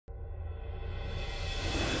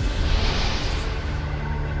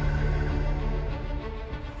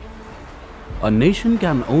A nation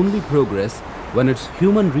can only progress when its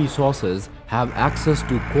human resources have access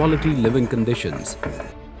to quality living conditions.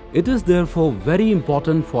 It is therefore very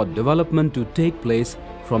important for development to take place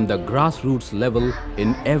from the grassroots level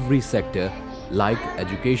in every sector like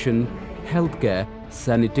education, healthcare,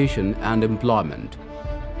 sanitation and employment.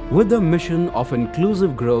 With the mission of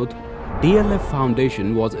inclusive growth, DLF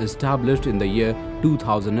Foundation was established in the year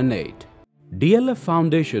 2008. DLF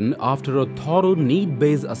Foundation, after a thorough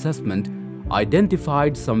need-based assessment,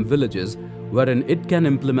 identified some villages wherein it can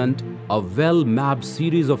implement a well-mapped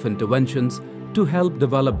series of interventions to help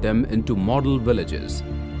develop them into model villages.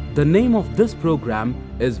 The name of this program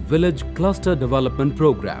is Village Cluster Development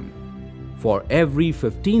Program. For every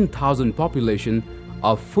 15,000 population,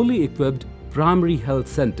 a fully equipped primary health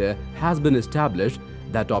center has been established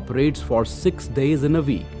that operates for 6 days in a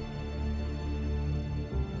week.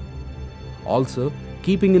 Also,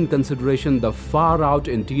 keeping in consideration the far-out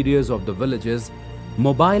interiors of the villages,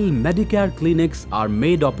 mobile Medicare clinics are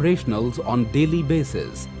made operational on daily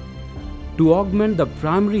basis. To augment the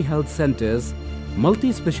primary health centers,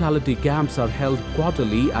 multi-speciality camps are held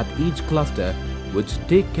quarterly at each cluster which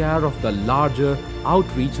take care of the larger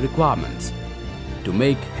outreach requirements. To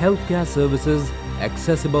make healthcare services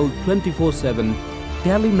accessible 24/7,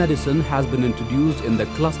 telemedicine has been introduced in the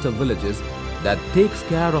cluster villages that takes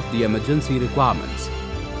care of the emergency requirements.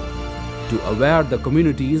 To aware the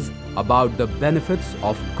communities about the benefits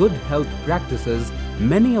of good health practices,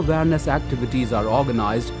 many awareness activities are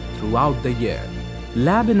organized throughout the year.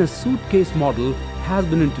 Lab in a suitcase model has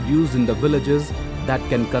been introduced in the villages that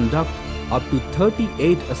can conduct up to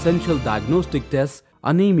 38 essential diagnostic tests.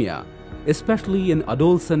 Anemia, especially in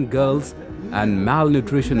adolescent girls, and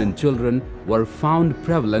malnutrition in children were found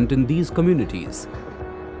prevalent in these communities.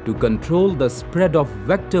 To control the spread of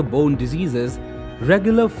vector-borne diseases,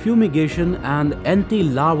 regular fumigation and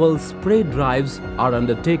anti-larval spray drives are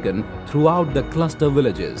undertaken throughout the cluster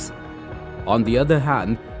villages. On the other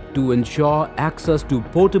hand, to ensure access to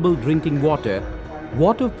potable drinking water,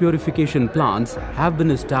 water purification plants have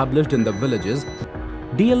been established in the villages.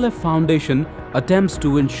 DLF Foundation attempts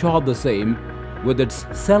to ensure the same with its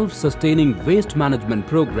self-sustaining waste management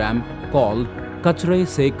program called Kachre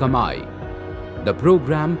Se Kamai. The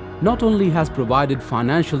program not only has provided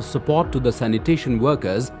financial support to the sanitation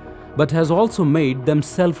workers, but has also made them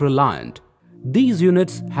self-reliant. These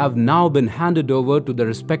units have now been handed over to the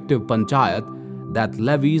respective panchayat that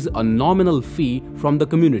levies a nominal fee from the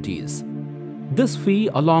communities. This fee,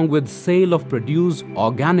 along with sale of produced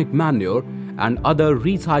organic manure and other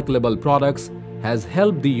recyclable products, has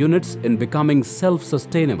helped the units in becoming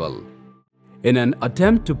self-sustainable. In an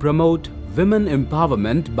attempt to promote women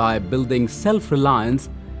empowerment by building self-reliance,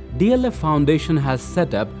 DLF Foundation has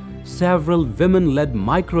set up several women-led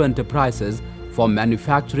micro-enterprises for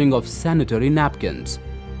manufacturing of sanitary napkins.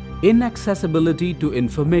 Inaccessibility to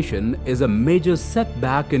information is a major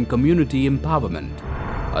setback in community empowerment.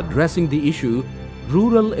 Addressing the issue,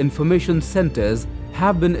 rural information centers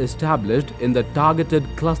have been established in the targeted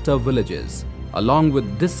cluster villages. Along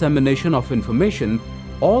with dissemination of information,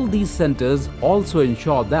 all these centers also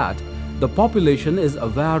ensure that the population is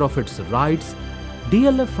aware of its rights.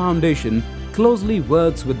 DLF Foundation closely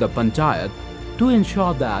works with the panchayat to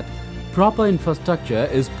ensure that proper infrastructure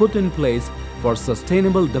is put in place for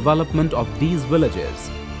sustainable development of these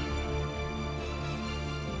villages.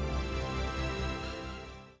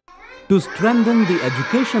 To strengthen the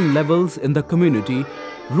education levels in the community,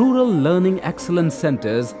 rural learning excellence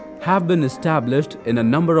centers have been established in a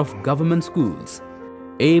number of government schools.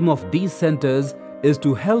 Aim of these centers is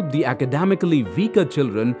to help the academically weaker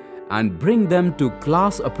children and bring them to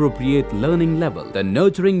class-appropriate learning level. The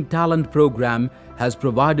Nurturing Talent program has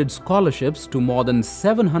provided scholarships to more than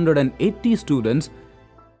 780 students.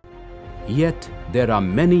 Yet, there are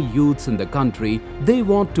many youths in the country, they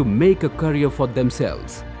want to make a career for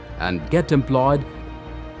themselves and get employed.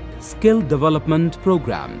 Skill Development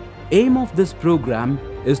Program. Aim of this program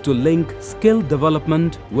is to link skill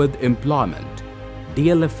development with employment.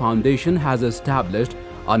 DLF Foundation has established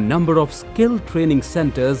a number of skill training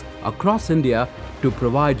centers across India to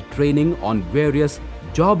provide training on various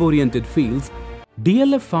job-oriented fields.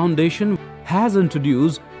 DLF Foundation has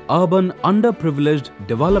introduced Urban Underprivileged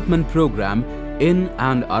Development Program in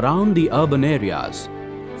and around the urban areas.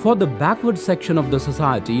 For the backward section of the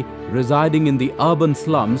society residing in the urban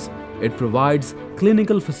slums, it provides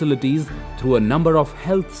clinical facilities through a number of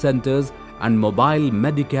health centers and mobile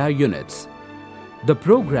Medicare units. The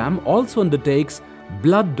program also undertakes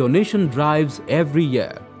blood donation drives every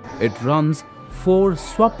year. It runs 4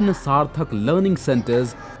 Swapna Sarthak learning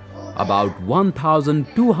centers. About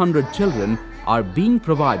 1,200 children are being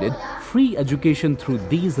provided free education through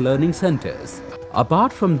these learning centers.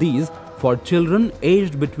 Apart from these, for children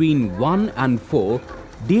aged between 1 and 4,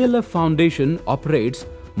 DLF Foundation operates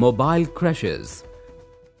mobile creches.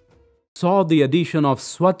 Saw the addition of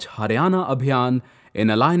Swachh Haryana Abhiyan in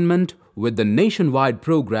alignment with the nationwide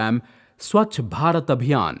program Swachh Bharat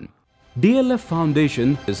Abhiyan. DLF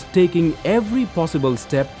Foundation is taking every possible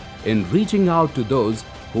step in reaching out to those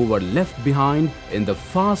who were left behind in the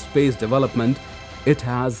fast-paced development. It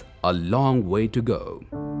has a long way to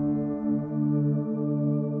go.